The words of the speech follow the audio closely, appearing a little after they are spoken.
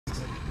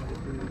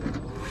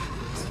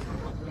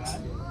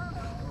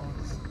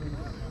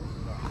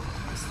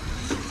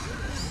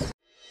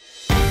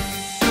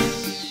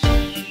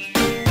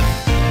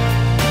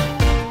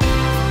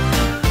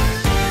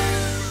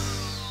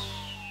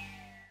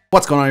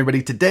What's going on,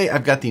 everybody? Today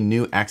I've got the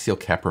new Axial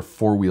Capra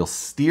 4-wheel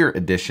steer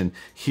edition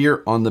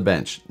here on the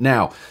bench.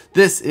 Now,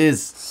 this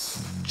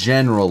is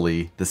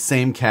generally the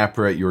same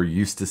Capra you're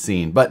used to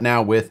seeing, but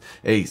now with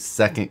a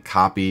second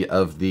copy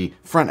of the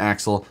front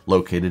axle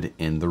located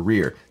in the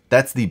rear.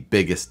 That's the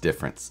biggest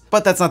difference.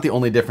 But that's not the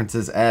only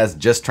differences, as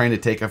just trying to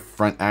take a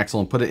front axle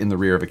and put it in the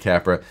rear of a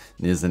Capra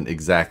isn't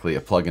exactly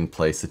a plug and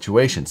play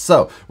situation.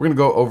 So we're gonna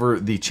go over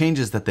the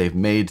changes that they've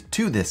made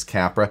to this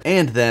Capra,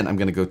 and then I'm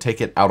gonna go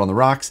take it out on the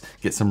rocks,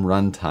 get some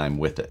run time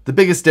with it. The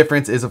biggest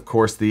difference is, of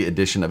course, the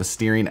addition of a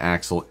steering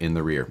axle in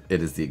the rear.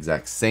 It is the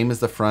exact same as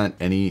the front.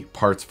 Any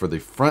parts for the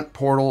front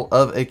portal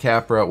of a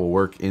Capra will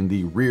work in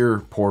the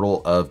rear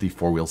portal of the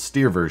 4-wheel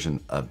steer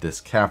version of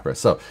this Capra.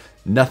 So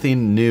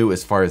nothing new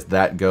as far as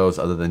that goes,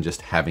 other than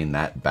just having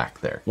that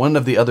back there. One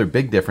of the other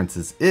big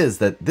differences is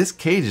that this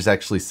cage is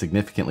actually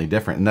significantly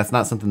different, and that's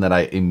not something that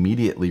I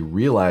immediately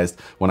realized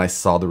when I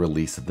saw the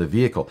release of the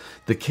vehicle.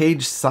 The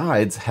cage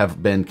sides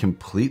have been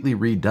completely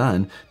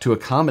redone to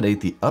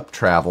accommodate the up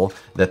travel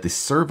that the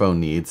servo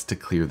needs to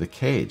clear the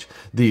cage.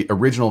 The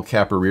original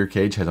Capra rear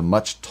cage had a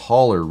much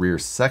taller rear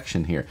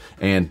section here,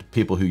 and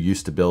people who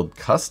used to build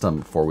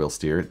custom 4-wheel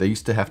steer, they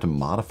used to have to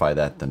modify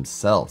that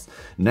themselves.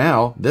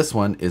 Now, this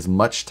one is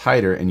much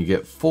tighter and you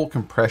get full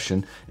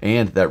compression,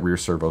 and that rear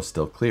servo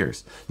still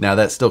clears. Now,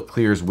 that still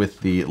clears with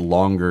the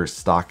longer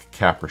stock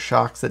Capra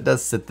shocks. That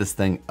does sit this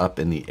thing up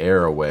in the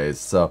air a ways.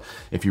 So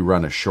if you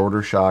run a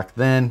shorter shock,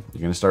 then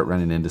you're going to start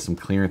running into some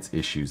clearance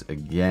issues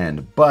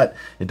again. But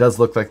it does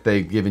look like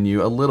they've given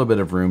you a little bit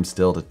of room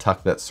still to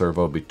tuck that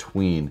servo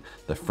between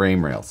the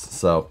frame rails.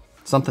 So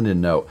something to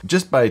note,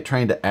 just by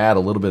trying to add a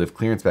little bit of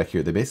clearance back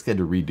here, they basically had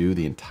to redo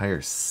the entire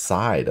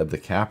side of the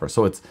Capra.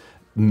 So it's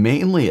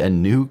mainly a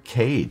new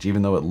cage,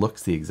 even though it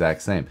looks the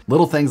exact same.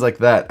 Little things like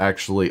that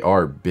actually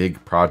are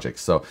big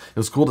projects. So it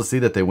was cool to see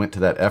that they went to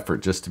that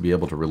effort just to be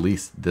able to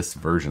release this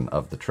version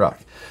of the truck.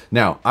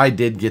 Now, I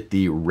did get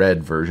the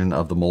red version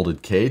of the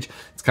molded cage.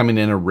 It's coming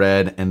in a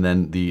red and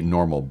then the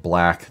normal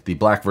black. The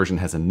black version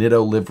has a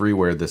Nitto livery,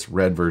 where this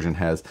red version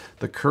has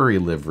the Curry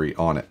livery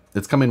on it.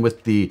 It's coming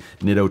with the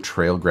Nitto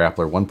Trail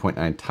Grappler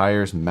 1.9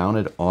 tires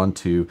mounted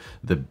onto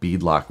the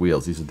beadlock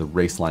wheels. These are the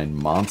Raceline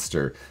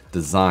Monster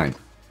design.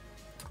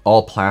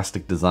 All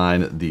plastic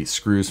design. The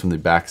screws from the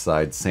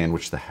backside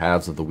sandwich the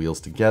halves of the wheels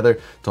together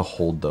to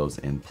hold those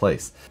in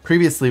place.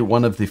 Previously,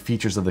 one of the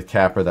features of the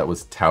Capra that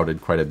was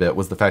touted quite a bit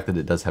was the fact that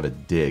it does have a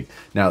dig.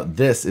 Now,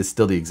 this is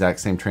still the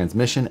exact same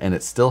transmission, and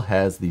it still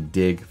has the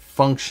dig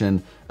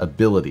function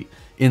ability.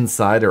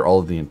 Inside are all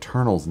of the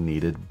internals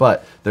needed,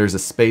 but there's a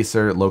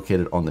spacer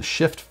located on the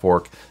shift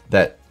fork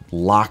that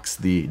locks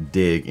the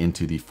dig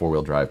into the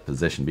 4-wheel drive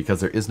position,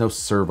 because there is no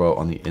servo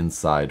on the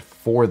inside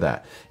for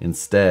that.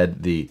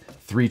 Instead, the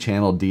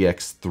 3-channel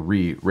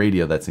DX3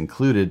 radio that's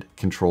included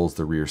controls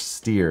the rear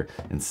steer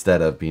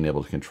instead of being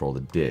able to control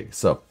the dig.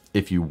 So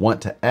if you want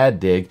to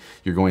add dig,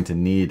 you're going to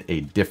need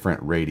a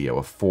different radio,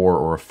 a 4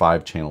 or a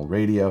 5-channel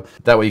radio.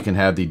 That way you can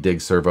have the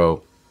dig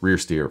servo, rear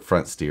steer,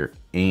 front steer,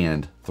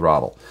 and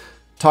throttle.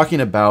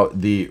 Talking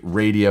about the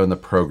radio and the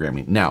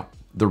programming. Now,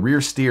 the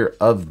rear steer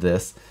of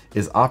this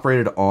is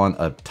operated on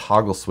a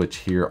toggle switch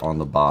here on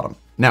the bottom.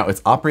 Now,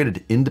 it's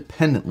operated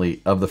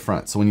independently of the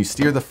front. So when you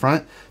steer the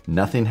front,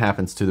 nothing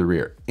happens to the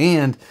rear.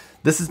 And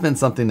this has been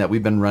something that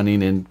we've been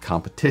running in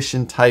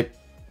competition type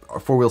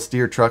 4-wheel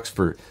steer trucks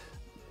for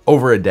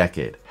over a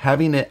decade.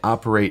 Having it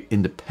operate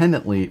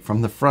independently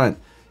from the front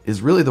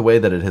is really the way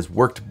that it has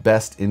worked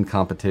best in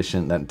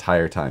competition that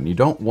entire time. You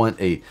don't want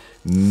a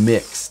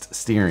mixed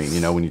steering. You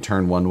know, when you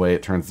turn one way,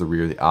 it turns the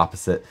rear the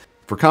opposite.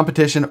 For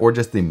competition or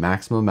just the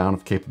maximum amount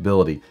of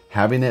capability,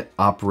 having it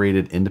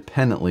operated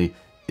independently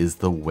is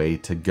the way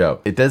to go.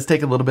 It does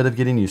take a little bit of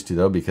getting used to,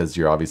 though, because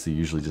you're obviously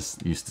usually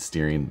just used to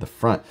steering the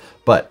front,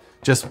 but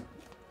just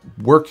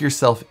work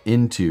yourself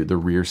into the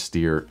rear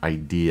steer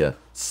idea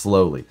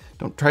slowly.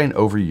 Don't try and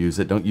overuse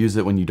it. Don't use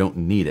it when you don't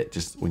need it.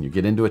 Just when you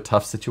get into a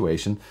tough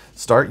situation,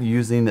 start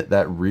using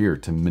that rear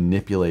to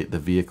manipulate the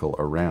vehicle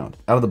around.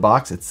 Out of the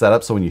box, it's set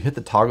up so when you hit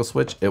the toggle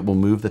switch, it will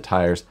move the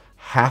tires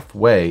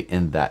halfway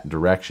in that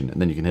direction,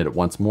 and then you can hit it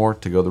once more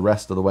to go the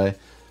rest of the way.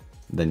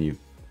 Then you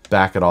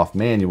back it off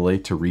manually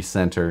to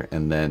recenter,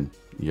 and then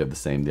you have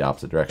the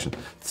opposite direction.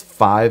 It's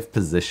 5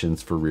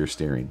 positions for rear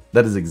steering.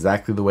 That is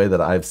exactly the way that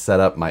I've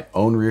set up my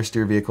own rear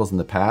steer vehicles in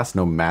the past,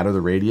 no matter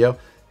the radio.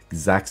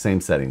 Exact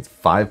same settings,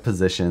 5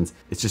 positions.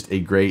 It's just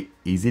a great,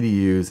 easy to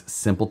use,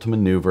 simple to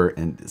maneuver,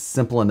 and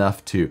simple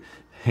enough to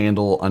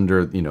handle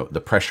under, you know, the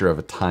pressure of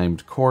a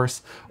timed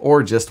course,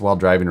 or just while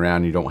driving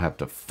around, you don't have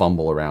to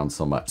fumble around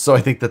so much. So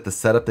I think that the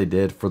setup they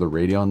did for the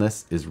radio on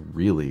this is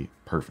really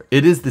perfect.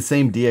 It is the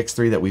same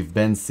DX3 that we've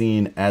been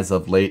seeing as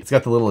of late. It's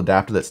got the little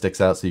adapter that sticks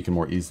out so you can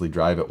more easily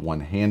drive it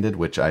one-handed,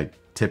 which I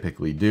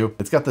typically do.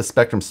 It's got the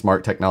Spectrum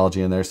Smart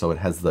technology in there, so it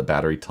has the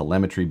battery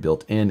telemetry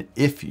built in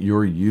if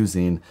you're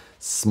using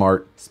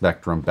smart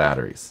Spectrum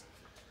batteries.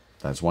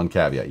 That's one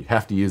caveat. You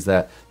have to use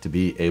that to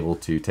be able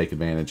to take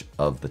advantage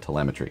of the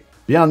telemetry.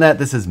 Beyond that,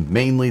 this is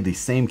mainly the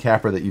same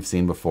Capra that you've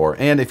seen before.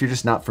 And if you're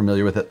just not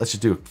familiar with it, let's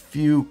just do a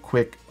few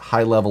quick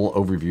high-level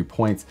overview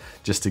points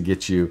just to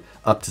get you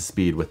up to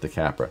speed with the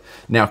Capra.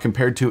 Now,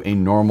 compared to a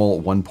normal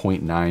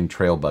 1.9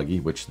 trail buggy,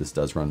 which this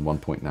does run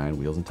 1.9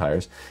 wheels and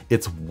tires,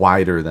 it's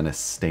wider than a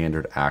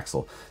standard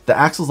axle. The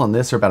axles on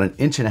this are about 1.5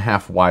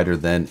 inches wider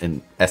than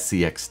an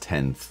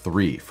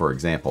SCX-10-3, for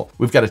example.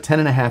 We've got a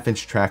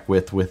 10.5-inch track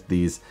width with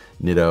these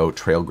Nitto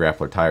Trail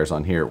Grappler tires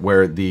on here,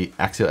 where the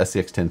Axial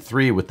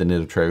SCX-10-3 with the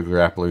Nitto Trail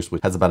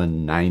Grapplers has about a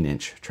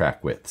 9-inch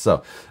track width.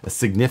 So a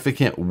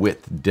significant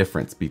width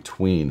difference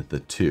between the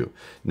two.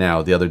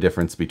 Now, the other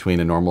difference between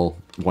a normal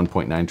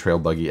 1.9 trail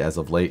buggy as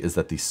of late is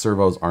that the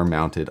servos are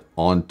mounted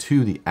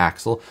onto the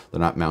axle. They're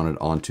not mounted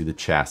onto the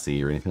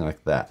chassis or anything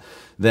like that.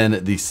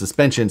 Then the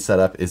suspension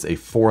setup is a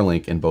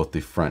 4-link in both the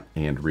front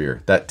and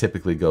rear. That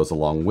typically goes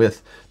along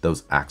with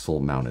those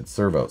axle mounted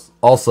servos.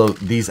 Also,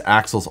 these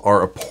axles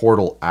are a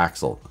portal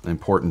axle, an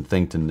important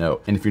thing to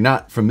note. And if you're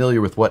not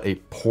familiar with what a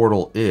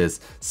portal is,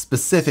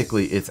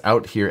 specifically it's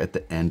out here at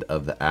the end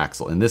of the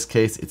axle. In this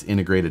case, it's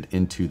integrated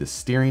into the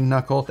steering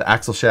knuckle. The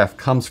axle shaft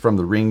comes from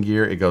the ring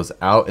gear, it goes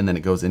out, and then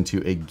it goes into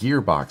a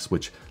gearbox,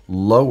 which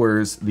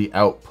lowers the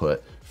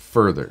output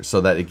further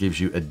so that it gives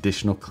you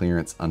additional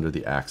clearance under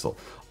the axle.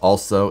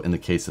 Also, in the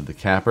case of the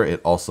Capra, it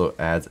also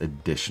adds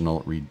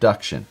additional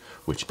reduction,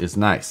 which is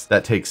nice.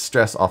 That takes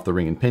stress off the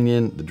ring and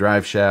pinion, the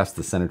drive shafts,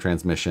 the center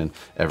transmission,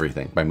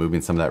 everything, by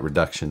moving some of that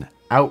reduction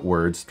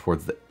outwards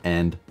towards the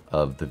end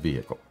of the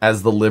vehicle.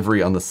 As the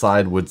livery on the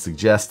side would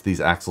suggest,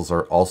 these axles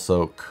are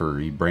also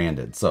Curry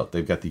branded. So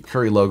they've got the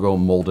Curry logo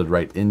molded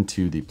right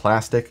into the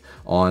plastic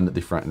on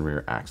the front and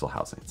rear axle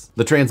housings.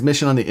 The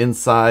transmission on the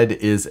inside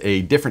is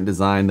a different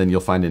design than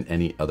you'll find in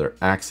any other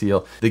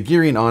Axial. The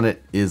gearing on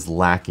it is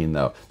lacking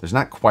though. There's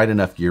not quite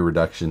enough gear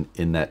reduction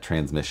in that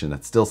transmission.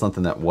 That's still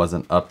something that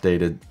wasn't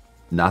updated.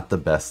 Not the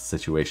best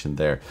situation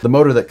there. The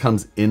motor that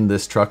comes in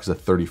this truck is a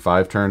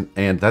 35 turn,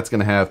 and that's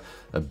gonna have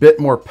a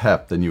bit more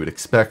pep than you would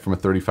expect from a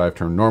 35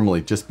 turn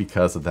normally, just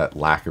because of that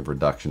lack of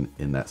reduction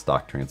in that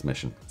stock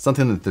transmission.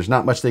 Something that there's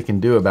not much they can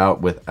do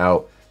about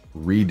without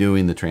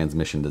redoing the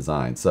transmission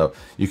design. So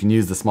you can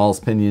use the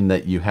smallest pinion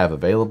that you have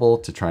available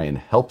to try and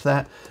help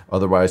that.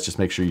 Otherwise, just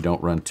make sure you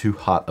don't run too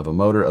hot of a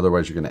motor.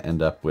 Otherwise, you're gonna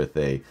end up with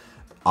a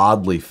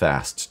oddly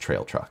fast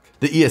trail truck.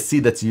 The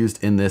ESC that's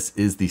used in this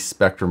is the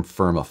Spectrum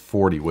Firma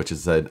 40, which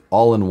is an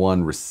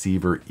all-in-one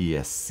receiver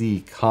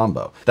ESC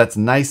combo. That's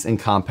nice and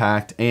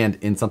compact, and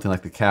in something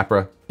like the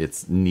Capra,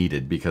 it's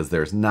needed because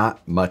there's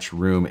not much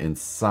room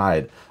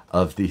inside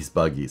of these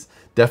buggies.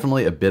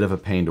 Definitely a bit of a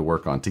pain to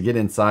work on. To get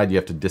inside, you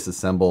have to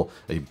disassemble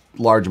a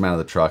large amount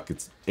of the truck.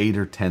 It's 8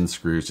 or 10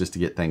 screws just to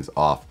get things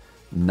off.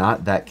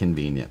 Not that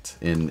convenient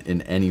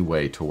in any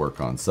way to work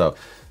on. So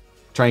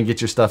try and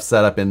get your stuff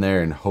set up in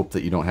there and hope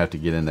that you don't have to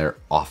get in there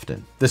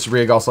often. This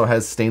rig also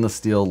has stainless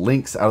steel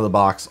links out of the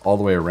box all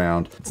the way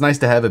around. It's nice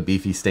to have a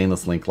beefy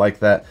stainless link like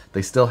that.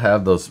 They still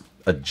have those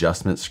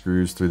adjustment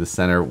screws through the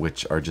center,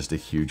 which are just a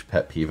huge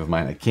pet peeve of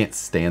mine. I can't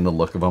stand the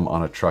look of them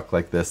on a truck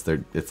like this.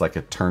 It's like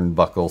a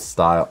turnbuckle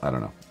style. I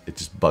don't know. It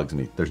just bugs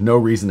me. There's no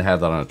reason to have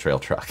that on a trail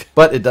truck.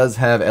 But it does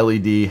have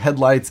LED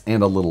headlights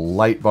and a little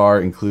light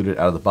bar included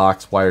out of the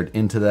box, wired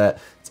into that.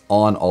 It's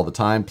on all the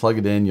time. Plug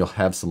it in, you'll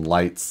have some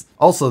lights.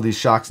 Also, these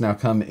shocks now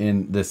come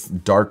in this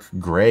dark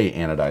gray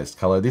anodized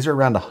color. These are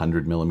around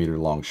 100mm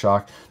long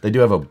shock. They do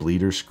have a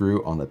bleeder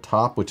screw on the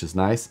top, which is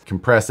nice.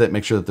 Compress it,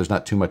 make sure that there's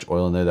not too much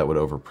oil in there that would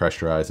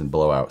overpressurize and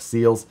blow out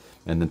seals.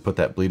 And then put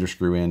that bleeder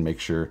screw in, make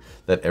sure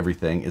that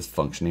everything is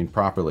functioning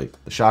properly.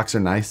 The shocks are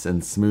nice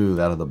and smooth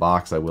out of the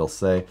box, I will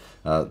say.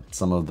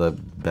 Some of the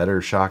better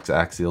shocks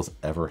Axial's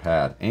ever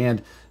had.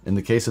 And in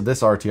the case of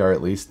this RTR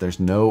at least, there's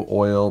no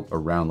oil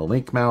around the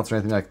link mounts or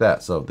anything like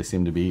that. So they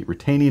seem to be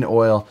retaining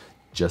oil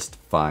just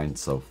fine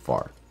so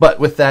far. But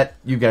with that,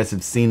 you guys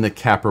have seen the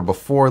Capra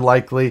before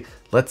likely.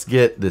 Let's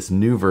get this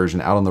new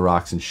version out on the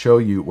rocks and show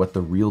you what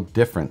the real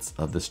difference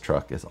of this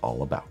truck is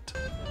all about.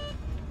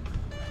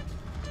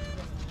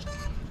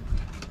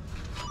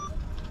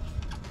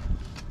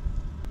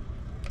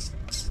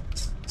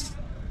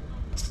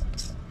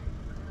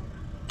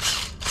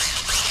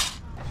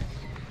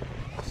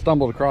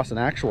 Stumbled across an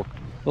actual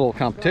little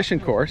competition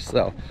course,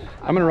 so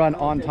I'm gonna run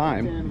on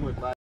time.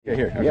 Okay,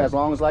 here. Okay. Yeah, as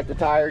long as like the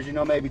tires, you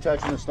know, maybe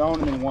touching the stone,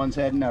 and then one's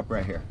heading up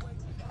right here.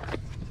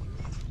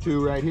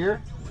 2 right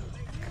here.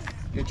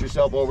 Get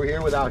yourself over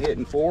here without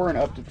hitting 4 and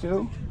up to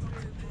 2.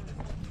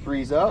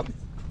 3's up.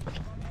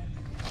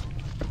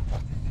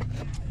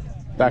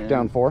 Back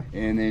down 4.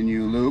 And then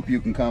you loop. You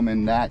can come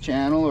in that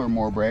channel or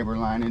more braver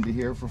line into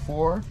here for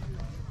 4.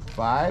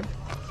 5.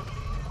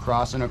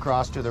 Crossing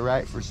across to the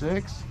right for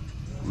 6.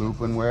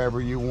 Looping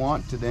wherever you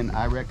want to, then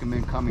I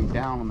recommend coming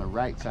down on the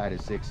right side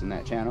of 6 in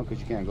that channel because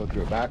you can't go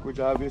through it backwards,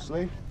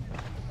 obviously.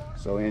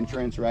 So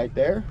entrance right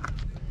there.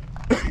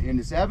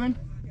 Into 7,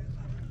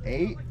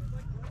 8,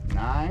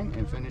 9,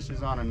 and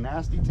finishes on a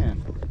nasty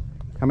 10.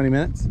 How many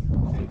minutes?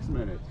 6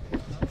 minutes.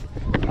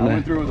 I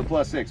went through with a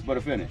 +6, but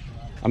a finish.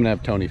 I'm gonna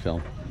have Tony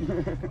film.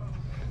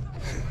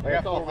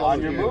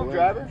 On your move,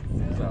 driver.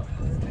 So,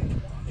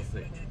 let's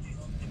see.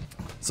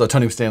 So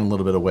Tony was standing a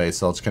little bit away,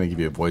 so I'll just kind of give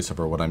you a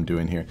voiceover of what I'm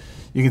doing here.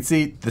 You can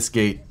see this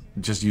gate,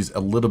 just use a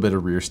little bit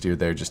of rear steer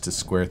there just to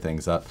square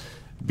things up.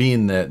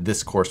 Being that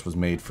this course was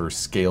made for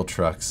scale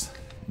trucks,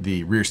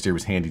 the rear steer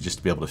was handy just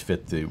to be able to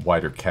fit the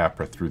wider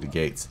Capra through the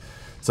gates.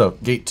 So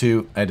gate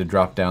 2, I had to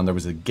drop down. There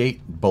was a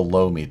gate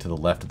below me to the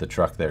left of the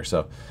truck there,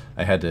 so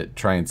I had to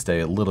try and stay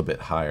a little bit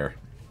higher.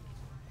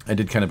 I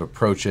did kind of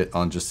approach it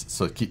on just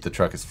so keep the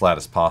truck as flat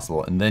as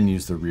possible, and then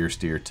use the rear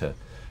steer to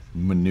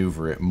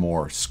maneuver it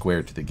more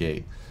square to the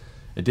gate.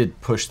 It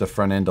did push the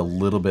front end a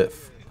little bit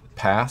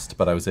past,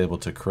 but I was able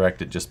to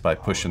correct it just by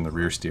pushing the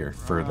rear steer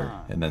further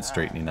and then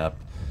straightening up.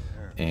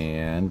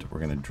 And we're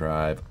going to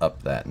drive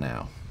up that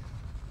now.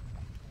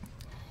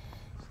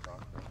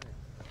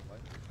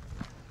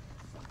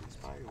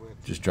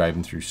 Just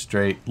driving through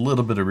straight, a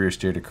little bit of rear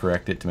steer to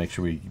correct it to make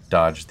sure we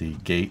dodge the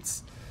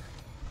gates.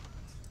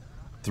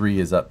 3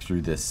 is up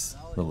through this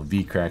little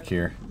V crack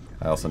here.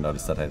 I also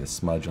noticed that I had a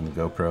smudge on the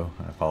GoPro.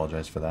 I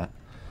apologize for that.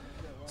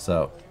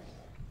 So,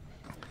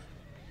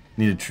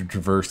 needed to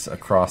traverse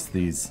across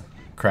these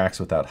cracks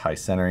without high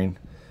centering.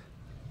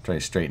 Try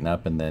to straighten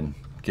up and then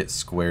get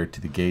squared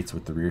to the gates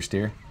with the rear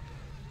steer.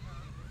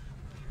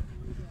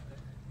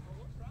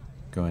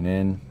 Going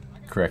in,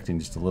 correcting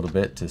just a little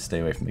bit to stay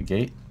away from the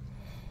gate.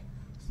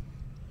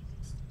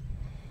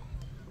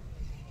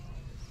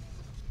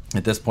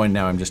 At this point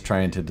now I'm just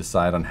trying to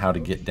decide on how to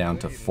get down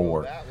to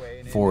 4.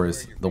 4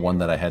 is the one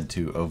that I had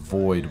to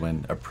avoid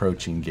when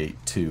approaching gate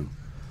 2.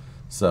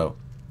 So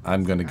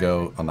I'm going to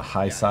go on the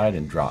high side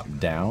and drop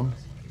down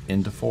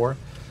into 4.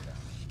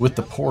 With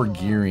the poor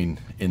gearing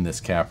in this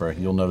Capra,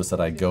 you'll notice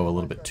that I go a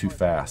little bit too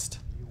fast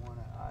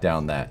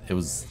down that. I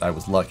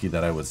was lucky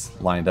that I was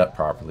lined up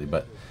properly,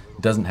 but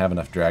it doesn't have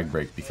enough drag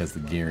brake because the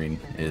gearing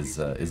is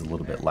a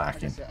little bit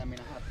lacking.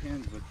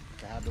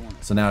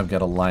 So now I've got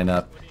to line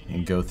up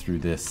and go through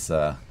this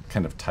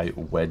kind of tight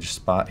wedge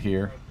spot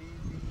here.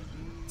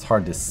 It's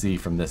hard to see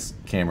from this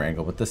camera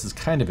angle, but this is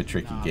kind of a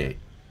tricky gate.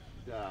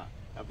 A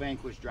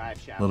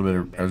little bit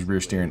of I was rear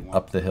steering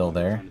up the hill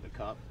there,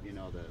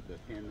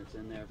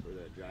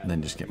 and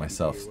then just get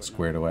myself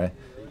squared away.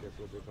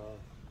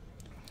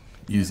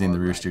 Using the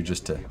rear steer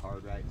just to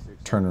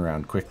turn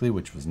around quickly,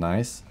 which was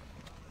nice.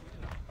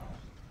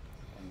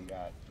 And you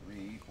got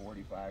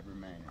 3:45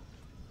 remaining.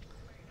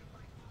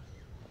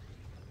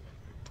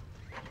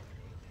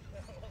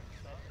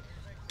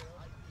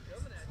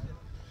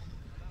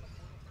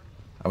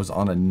 I was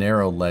on a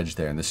narrow ledge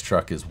there, and this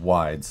truck is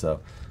wide, so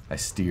I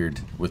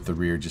steered with the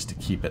rear just to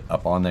keep it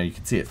up on there. You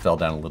can see it fell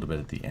down a little bit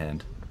at the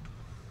end.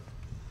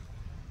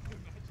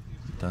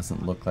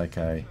 Doesn't look like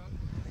I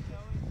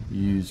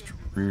used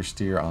rear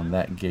steer on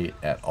that gate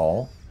at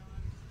all.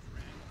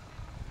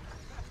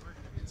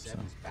 So,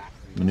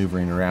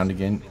 maneuvering around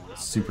again,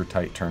 super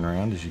tight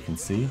turnaround as you can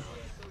see.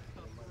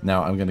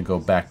 Now I'm going to go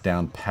back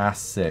down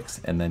past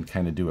 6 and then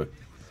kind of do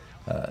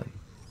a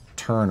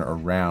turn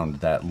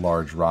around that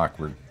large rock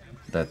where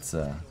that's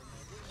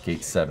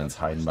gate 7's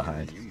hiding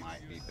behind. You might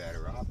be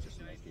better off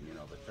just making,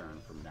 the turn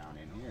from down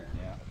in here.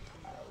 Yeah.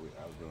 I was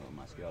doing it with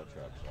my scale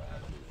truck, so I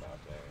had to do about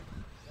there.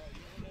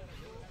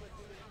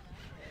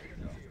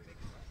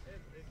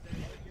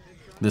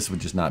 This would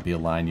just not be a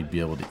line you'd be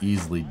able to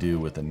easily do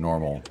with a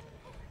normal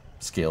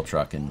scale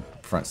truck and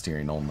front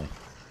steering only.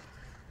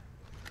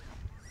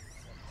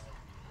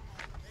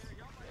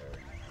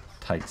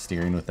 Tight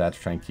steering with that to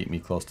try and keep me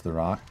close to the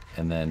rock,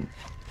 and then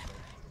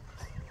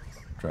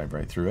drive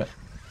right through it.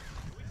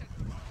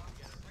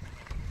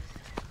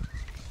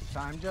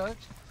 Time, Judge?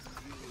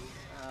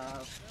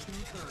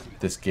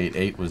 This gate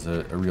 8 was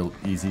a real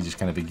easy, just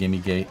kind of a gimme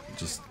gate.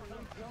 Just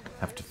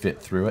have to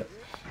fit through it.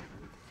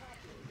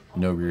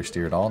 No rear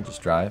steer at all,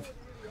 just drive.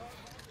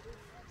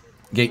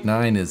 Gate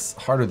 9 is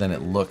harder than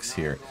it looks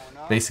here.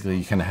 Basically,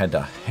 you kind of had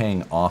to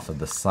hang off of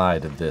the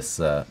side of this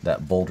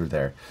that boulder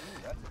there.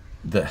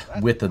 The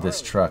width of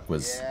this truck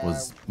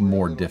was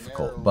more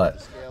difficult,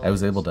 but I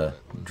was able to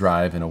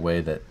drive in a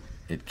way that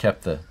it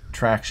kept the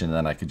traction, and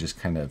then I could just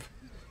kind of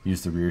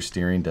use the rear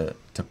steering to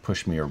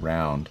push me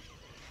around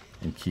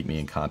and keep me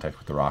in contact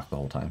with the rock the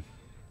whole time.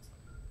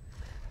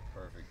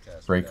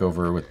 Brake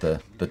over with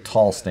the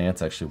tall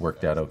stance actually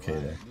worked out okay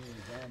there.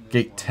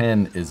 Gate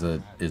 10 is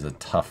a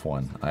tough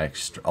one.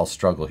 I'll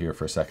struggle here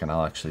for a second.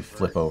 I'll actually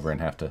flip over and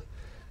have to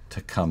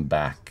come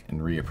back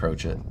and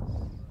reapproach it.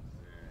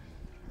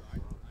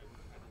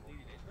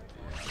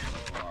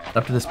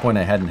 Up to this point,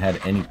 I hadn't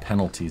had any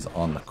penalties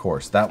on the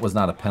course. That was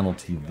not a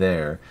penalty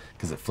there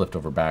because it flipped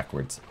over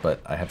backwards, but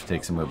I have to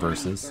take some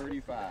reverses.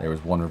 There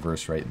was one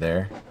reverse right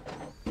there.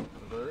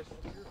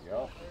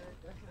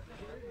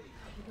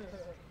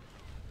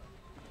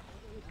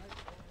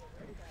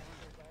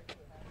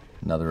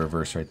 Another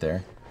reverse right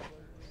there.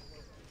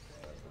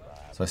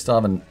 So I still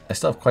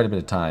have quite a bit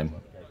of time.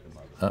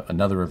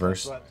 Another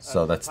reverse,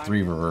 so that's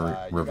 3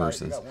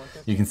 reverses.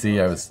 You can see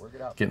I was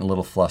getting a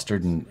little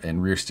flustered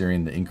and rear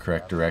steering the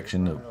incorrect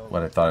direction of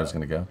what I thought I was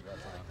going to go.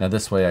 Now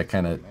this way I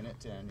kind of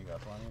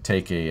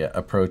take a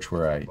approach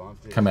where I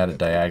come at it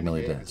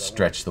diagonally to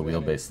stretch the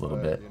wheelbase a little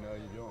bit.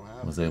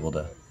 I was able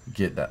to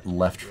get that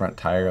left front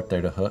tire up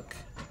there to hook,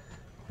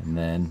 and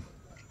then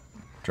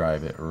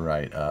drive it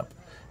right up,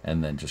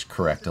 and then just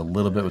correct a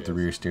little bit with the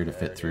rear steer to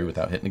fit through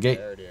without hitting the gate.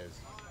 There it is.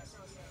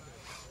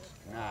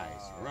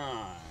 Nice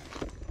run.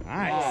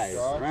 Nice.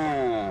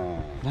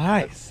 Run.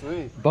 Nice.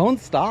 Sweet. Bone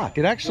stock.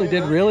 It actually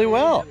did really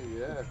well.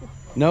 Yeah.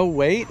 No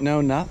weight,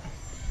 no nothing.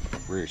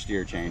 Rear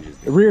steer changes.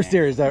 Rear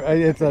steer is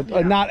it's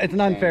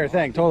an unfair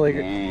thing. Totally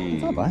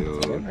agree. What's up,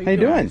 bud? dude? How you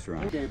doing? Nice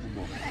run.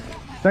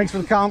 Thanks for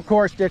the comp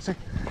course, Dixon.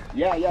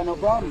 Yeah, no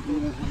problem. You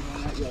know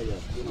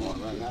what,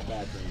 right? Not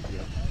bad things,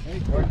 yeah.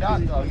 Hey, we're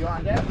done, though. You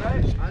on deck,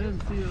 right? I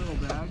didn't see a little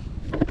bag.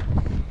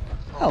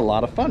 Had a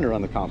lot of fun to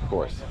run the comp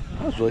course.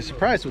 I was really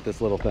surprised with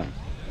this little thing.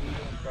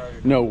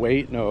 No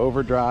weight, no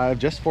overdrive,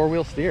 just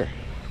four-wheel steer.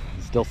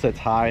 It still sits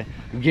high.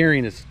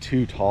 Gearing is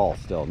too tall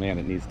still. Man,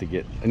 it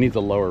needs a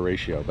lower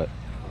ratio, but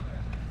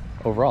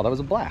overall, that was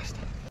a blast.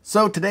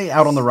 So today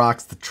out on the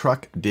rocks, the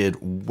truck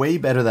did way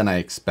better than I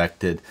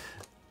expected.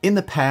 In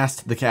the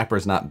past, the Capra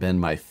has not been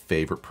my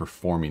favorite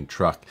performing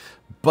truck,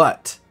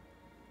 but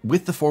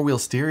with the four-wheel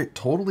steer, it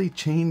totally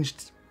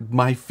changed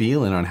my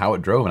feeling on how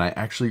it drove, and I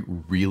actually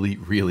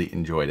really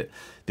enjoyed it.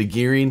 The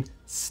gearing,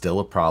 still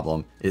a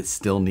problem. It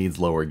still needs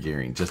lower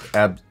gearing.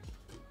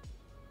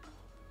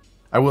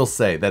 I will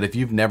say that if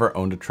you've never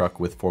owned a truck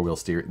with four-wheel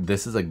steer,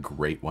 this is a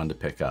great one to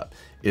pick up.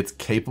 It's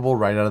capable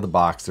right out of the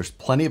box. There's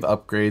plenty of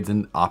upgrades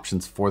and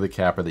options for the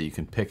Capra that you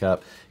can pick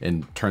up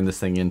and turn this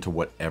thing into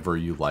whatever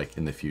you like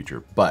in the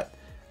future. But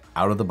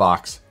out of the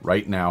box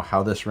right now,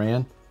 how this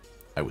ran,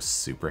 I was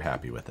super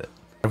happy with it.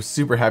 I was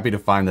super happy to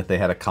find that they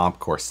had a comp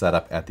course set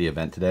up at the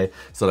event today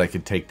so that I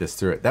could take this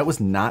through it. That was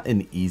not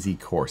an easy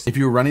course. If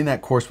you were running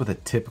that course with a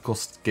typical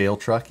scale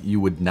truck, you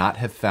would not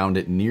have found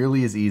it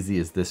nearly as easy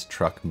as this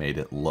truck made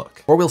it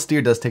look. Four-wheel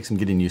steer does take some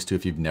getting used to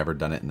if you've never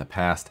done it in the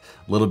past.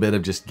 A little bit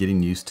of just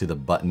getting used to the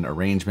button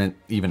arrangement.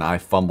 Even I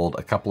fumbled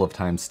a couple of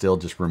times still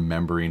just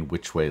remembering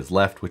which way is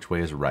left, which way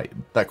is right.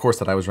 That course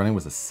that I was running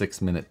was a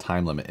 6-minute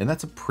time limit, and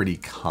that's a pretty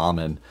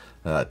common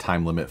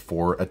time limit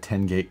for a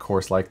 10-gate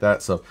course like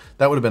that. So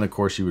that would have been a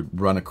course you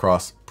would run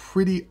across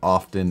pretty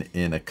often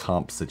in a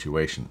comp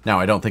situation.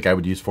 Now, I don't think I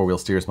would use four-wheel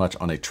steer as much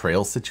on a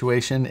trail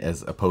situation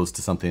as opposed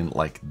to something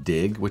like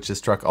dig, which this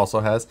truck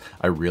also has.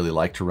 I really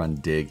like to run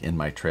dig in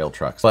my trail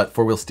trucks, but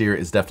four-wheel steer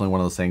is definitely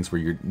one of those things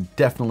where you're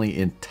definitely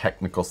in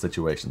technical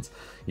situations.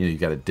 You know, you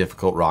got a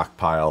difficult rock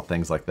pile,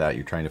 things like that.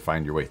 You're trying to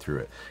find your way through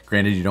it.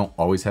 Granted, you don't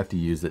always have to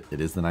use it.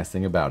 It is the nice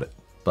thing about it,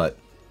 but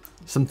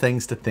some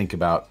things to think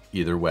about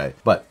either way.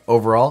 But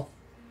overall,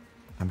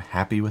 I'm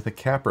happy with the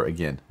Capra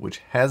again, which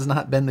has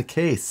not been the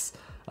case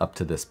up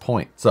to this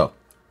point. So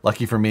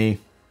lucky for me,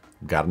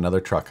 I've got another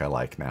truck I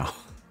like now.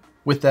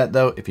 With that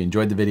though, if you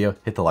enjoyed the video,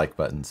 hit the like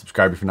button,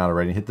 subscribe if you're not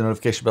already, hit the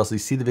notification bell so you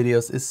see the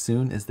videos as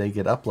soon as they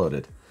get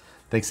uploaded.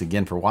 Thanks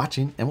again for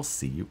watching, and we'll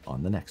see you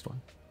on the next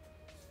one.